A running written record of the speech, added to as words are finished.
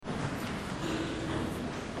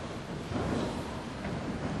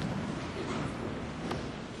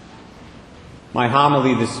My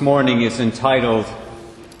homily this morning is entitled,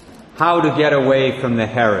 How to Get Away from the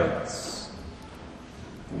Herods.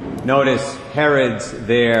 Notice Herods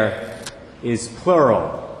there is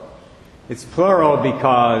plural. It's plural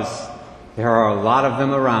because there are a lot of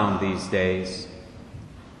them around these days.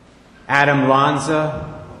 Adam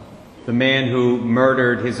Lanza, the man who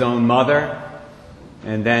murdered his own mother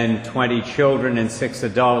and then 20 children and 6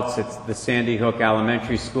 adults at the Sandy Hook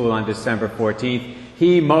Elementary School on December 14th,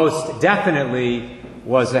 he most definitely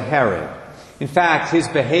was a Herod. In fact, his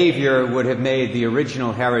behavior would have made the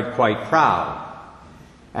original Herod quite proud,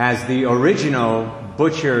 as the original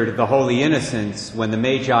butchered the holy innocents when the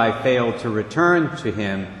Magi failed to return to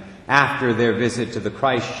him after their visit to the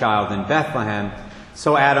Christ child in Bethlehem.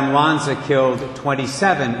 So Adam Lanza killed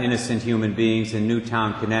 27 innocent human beings in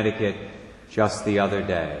Newtown, Connecticut, just the other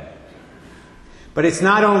day. But it's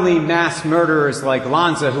not only mass murderers like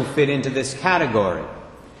Lanza who fit into this category.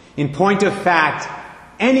 In point of fact,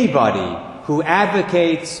 anybody who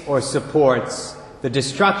advocates or supports the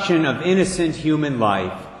destruction of innocent human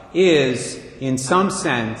life is, in some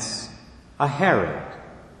sense, a Herod.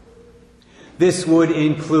 This would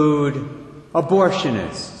include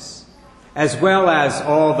abortionists, as well as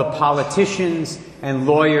all the politicians and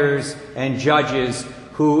lawyers and judges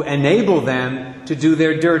who enable them to do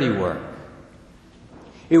their dirty work.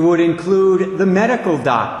 It would include the medical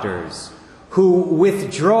doctors who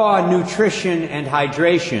withdraw nutrition and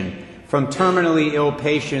hydration from terminally ill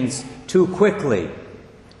patients too quickly,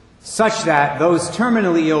 such that those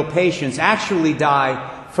terminally ill patients actually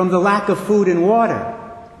die from the lack of food and water,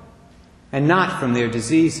 and not from their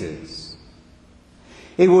diseases.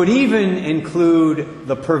 It would even include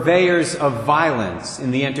the purveyors of violence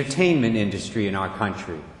in the entertainment industry in our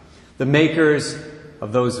country, the makers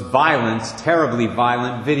of those violent, terribly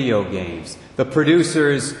violent video games, the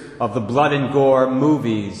producers of the blood and gore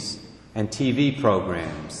movies and TV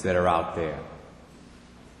programs that are out there.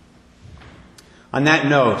 On that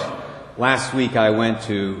note, last week I went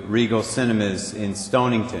to Regal Cinemas in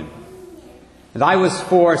Stonington, and I was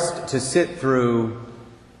forced to sit through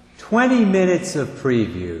 20 minutes of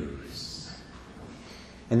previews.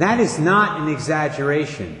 And that is not an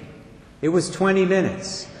exaggeration. It was 20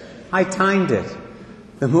 minutes. I timed it.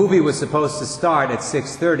 The movie was supposed to start at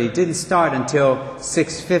 6:30. It didn't start until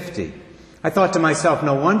 6:50. I thought to myself,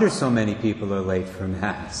 no wonder so many people are late for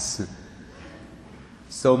Mass.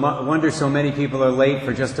 Wonder so many people are late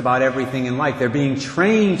for just about everything in life. They're being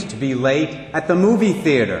trained to be late at the movie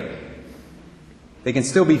theater. They can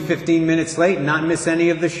still be 15 minutes late and not miss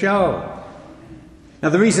any of the show. Now,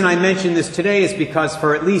 the reason I mention this today is because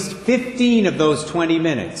for at least 15 of those 20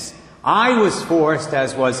 minutes, I was forced,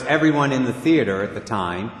 as was everyone in the theater at the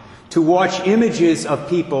time, to watch images of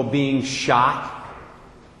people being shot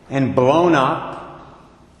and blown up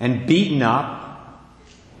and beaten up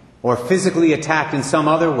or physically attacked in some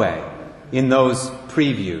other way in those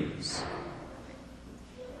previews.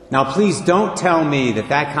 Now, please don't tell me that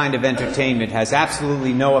that kind of entertainment has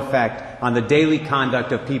absolutely no effect on the daily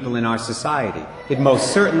conduct of people in our society. It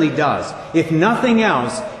most certainly does. If nothing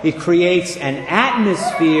else, it creates an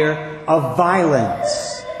atmosphere of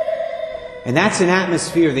violence. And that's an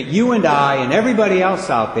atmosphere that you and I and everybody else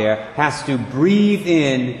out there has to breathe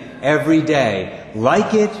in every day,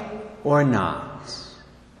 like it or not.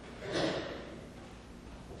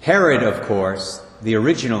 Herod, of course, the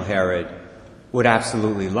original Herod, would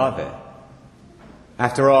absolutely love it.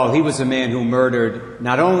 After all, he was a man who murdered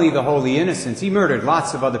not only the holy innocents, he murdered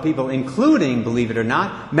lots of other people, including, believe it or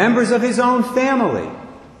not, members of his own family.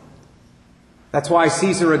 That's why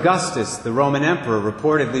Caesar Augustus, the Roman emperor,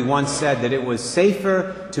 reportedly once said that it was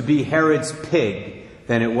safer to be Herod's pig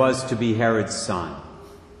than it was to be Herod's son.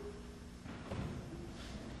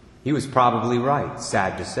 He was probably right,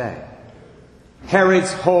 sad to say.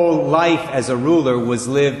 Herod's whole life as a ruler was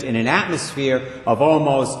lived in an atmosphere of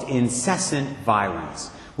almost incessant violence,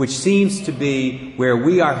 which seems to be where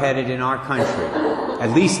we are headed in our country,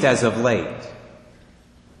 at least as of late.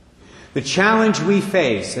 The challenge we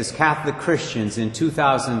face as Catholic Christians in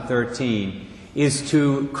 2013 is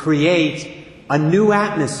to create a new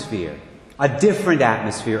atmosphere, a different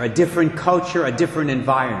culture, a different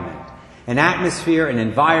environment, an atmosphere, an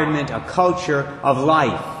environment, a culture of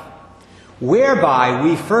life, whereby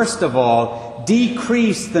we, first of all,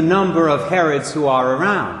 decrease the number of Herods who are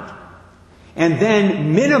around, and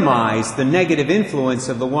then minimize the negative influence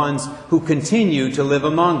of the ones who continue to live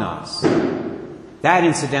among us. That,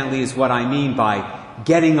 incidentally, is what I mean by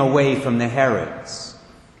getting away from the Herods.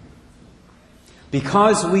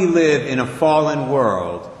 Because we live in a fallen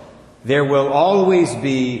world, there will always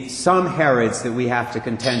be some Herods that we have to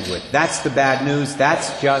contend with. That's the bad news.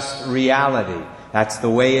 That's just reality. That's the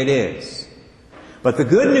way it is. But the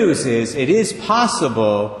good news is it is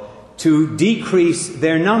possible to decrease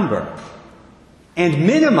their number and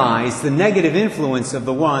minimize the negative influence of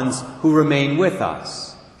the ones who remain with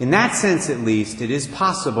us. In that sense, at least, it is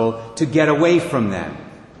possible to get away from them.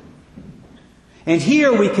 And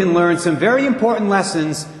here we can learn some very important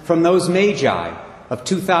lessons from those Magi of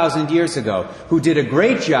 2,000 years ago, who did a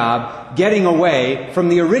great job getting away from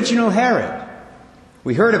the original Herod.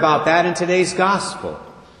 We heard about that in today's Gospel.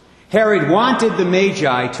 Herod wanted the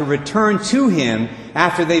Magi to return to him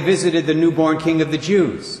after they visited the newborn King of the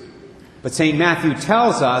Jews. But St. Matthew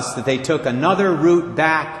tells us that they took another route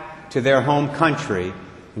back to their home country,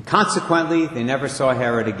 and consequently, they never saw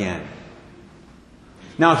Herod again.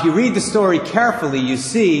 Now, if you read the story carefully, you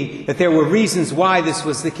see that there were reasons why this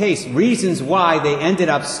was the case, reasons why they ended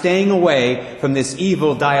up staying away from this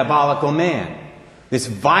evil, diabolical man, this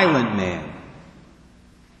violent man.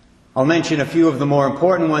 I'll mention a few of the more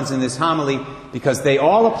important ones in this homily because they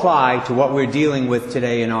all apply to what we're dealing with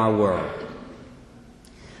today in our world.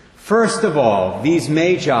 First of all, these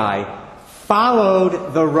Magi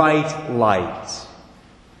followed the right light,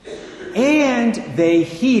 and they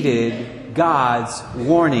heeded God's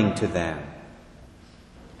warning to them.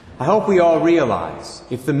 I hope we all realize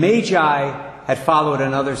if the Magi had followed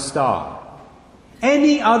another star,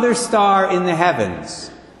 any other star in the heavens,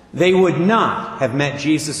 they would not have met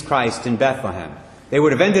Jesus Christ in Bethlehem. They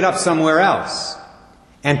would have ended up somewhere else,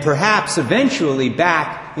 and perhaps eventually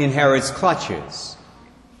back in Herod's clutches.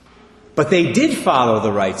 But they did follow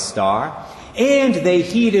the right star, and they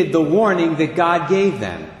heeded the warning that God gave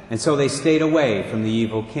them, and so they stayed away from the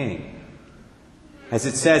evil king. As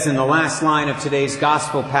it says in the last line of today's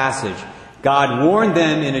Gospel passage, God warned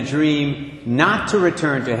them in a dream not to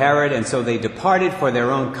return to Herod, and so they departed for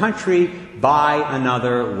their own country by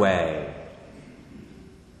another way.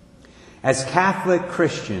 As Catholic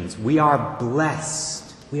Christians, we are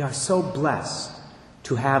blessed. We are so blessed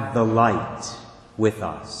to have the light with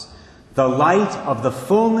us. The light of the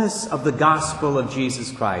fullness of the gospel of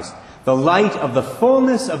Jesus Christ. The light of the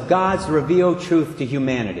fullness of God's revealed truth to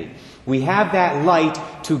humanity. We have that light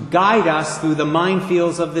to guide us through the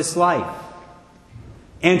minefields of this life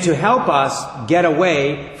and to help us get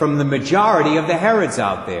away from the majority of the Herods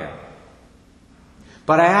out there.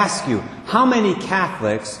 But I ask you, how many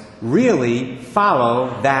Catholics really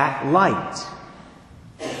follow that light?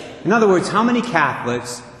 In other words, how many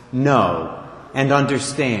Catholics know and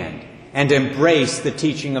understand and embrace the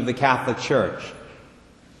teaching of the Catholic Church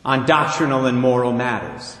on doctrinal and moral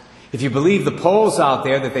matters? If you believe the polls out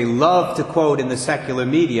there that they love to quote in the secular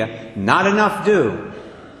media, not enough do.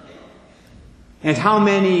 And how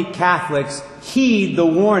many Catholics heed the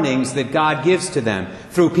warnings that God gives to them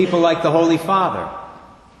through people like the Holy Father?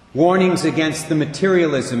 Warnings against the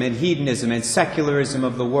materialism and hedonism and secularism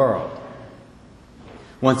of the world.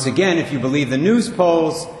 Once again, if you believe the news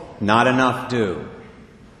polls, not enough do.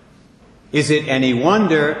 Is it any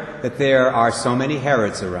wonder that there are so many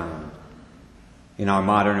Herods around in our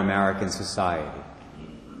modern American society?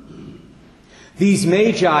 These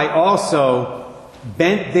Magi also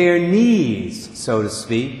bent their knees, so to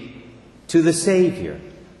speak, to the Savior.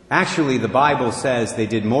 Actually, the Bible says they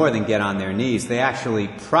did more than get on their knees. They actually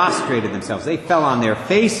prostrated themselves. They fell on their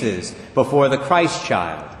faces before the Christ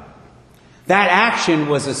child. That action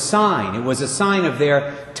was a sign. It was a sign of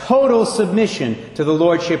their total submission to the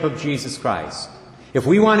Lordship of Jesus Christ. If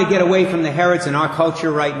we want to get away from the Herods in our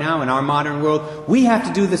culture right now, in our modern world, we have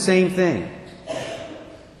to do the same thing.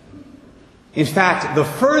 In fact, the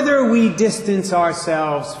further we distance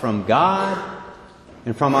ourselves from God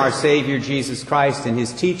and from our Savior Jesus Christ and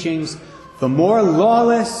His teachings, the more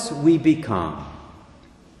lawless we become.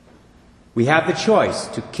 We have the choice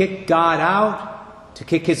to kick God out, to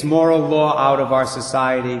kick His moral law out of our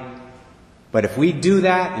society. But if we do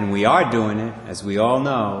that, and we are doing it, as we all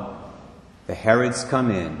know, the Herods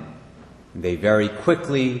come in, and they very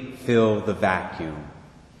quickly fill the vacuum.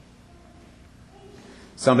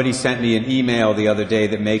 Somebody sent me an email the other day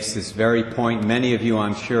that makes this very point. Many of you,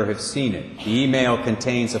 I'm sure, have seen it. The email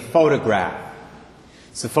contains a photograph.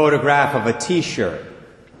 It's a photograph of a T-shirt.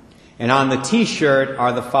 And on the T-shirt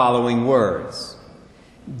are the following words.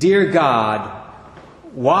 Dear God,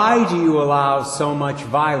 why do you allow so much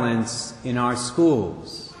violence in our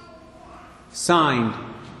schools? Signed,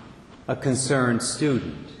 a concerned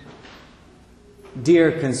student.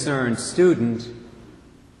 Dear concerned student,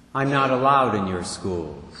 I'm not allowed in your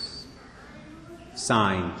schools.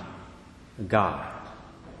 Signed, God.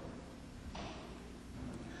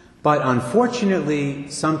 But unfortunately,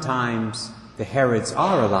 sometimes the Herods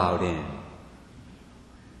are allowed in.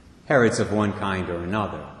 Herods of one kind or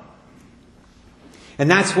another. And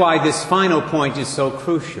that's why this final point is so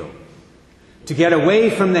crucial. To get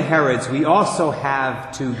away from the Herods, we also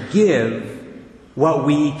have to give what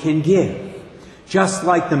we can give. Just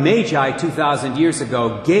like the Magi 2,000 years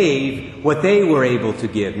ago gave what they were able to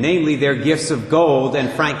give, namely their gifts of gold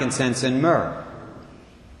and frankincense and myrrh.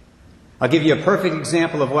 I'll give you a perfect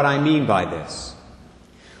example of what I mean by this.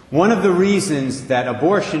 One of the reasons that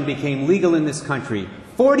abortion became legal in this country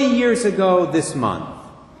 40 years ago this month,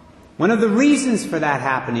 one of the reasons for that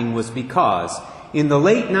happening was because in the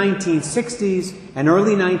late 1960s and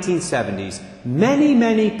early 1970s,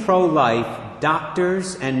 many pro-life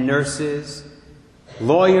doctors and nurses,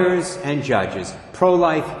 lawyers and judges,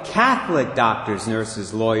 pro-life Catholic doctors,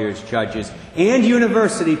 nurses, lawyers, judges, and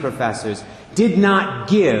university professors did not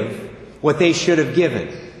give what they should have given.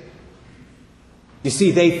 You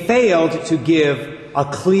see, they failed to give a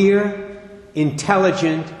clear,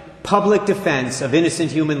 intelligent, public defense of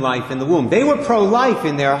innocent human life in the womb. They were pro-life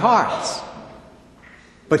in their hearts.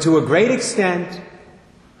 But to a great extent,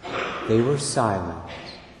 they were silent.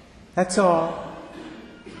 That's all.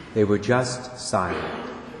 They were just silent.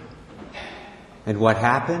 And what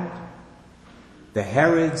happened? The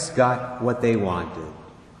Herods got what they wanted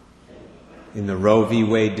in the Roe v.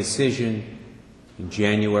 Wade decision in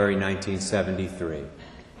January 1973.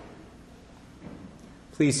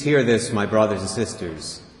 Please hear this, my brothers and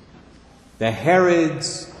sisters. The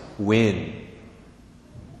Herods win.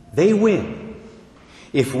 They win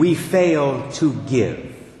if we fail to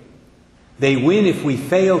give. They win if we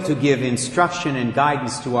fail to give instruction and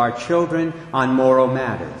guidance to our children on moral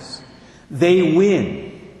matters. They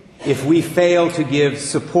win if we fail to give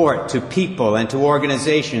support to people and to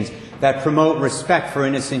organizations that promote respect for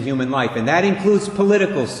innocent human life, and that includes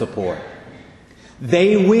political support.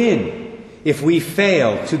 They win if we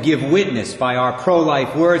fail to give witness by our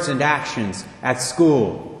pro-life words and actions at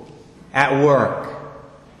school, at work,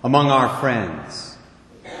 among our friends.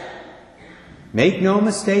 Make no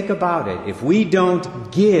mistake about it. If we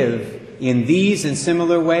don't give in these and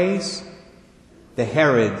similar ways, the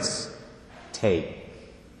Herods take.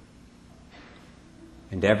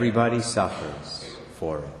 And everybody suffers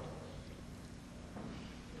for it.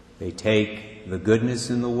 They take the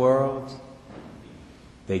goodness in the world.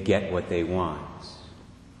 They get what they want.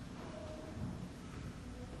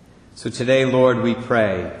 So today, Lord, we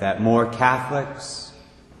pray that more Catholics,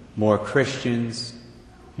 more Christians,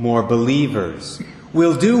 more believers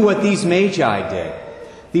will do what these Magi did.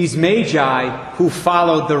 These Magi who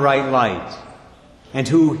followed the right light and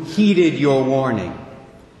who heeded your warning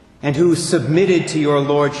and who submitted to your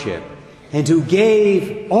lordship and who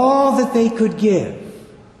gave all that they could give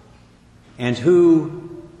and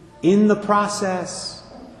who, in the process,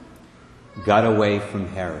 got away from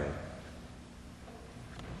Herod.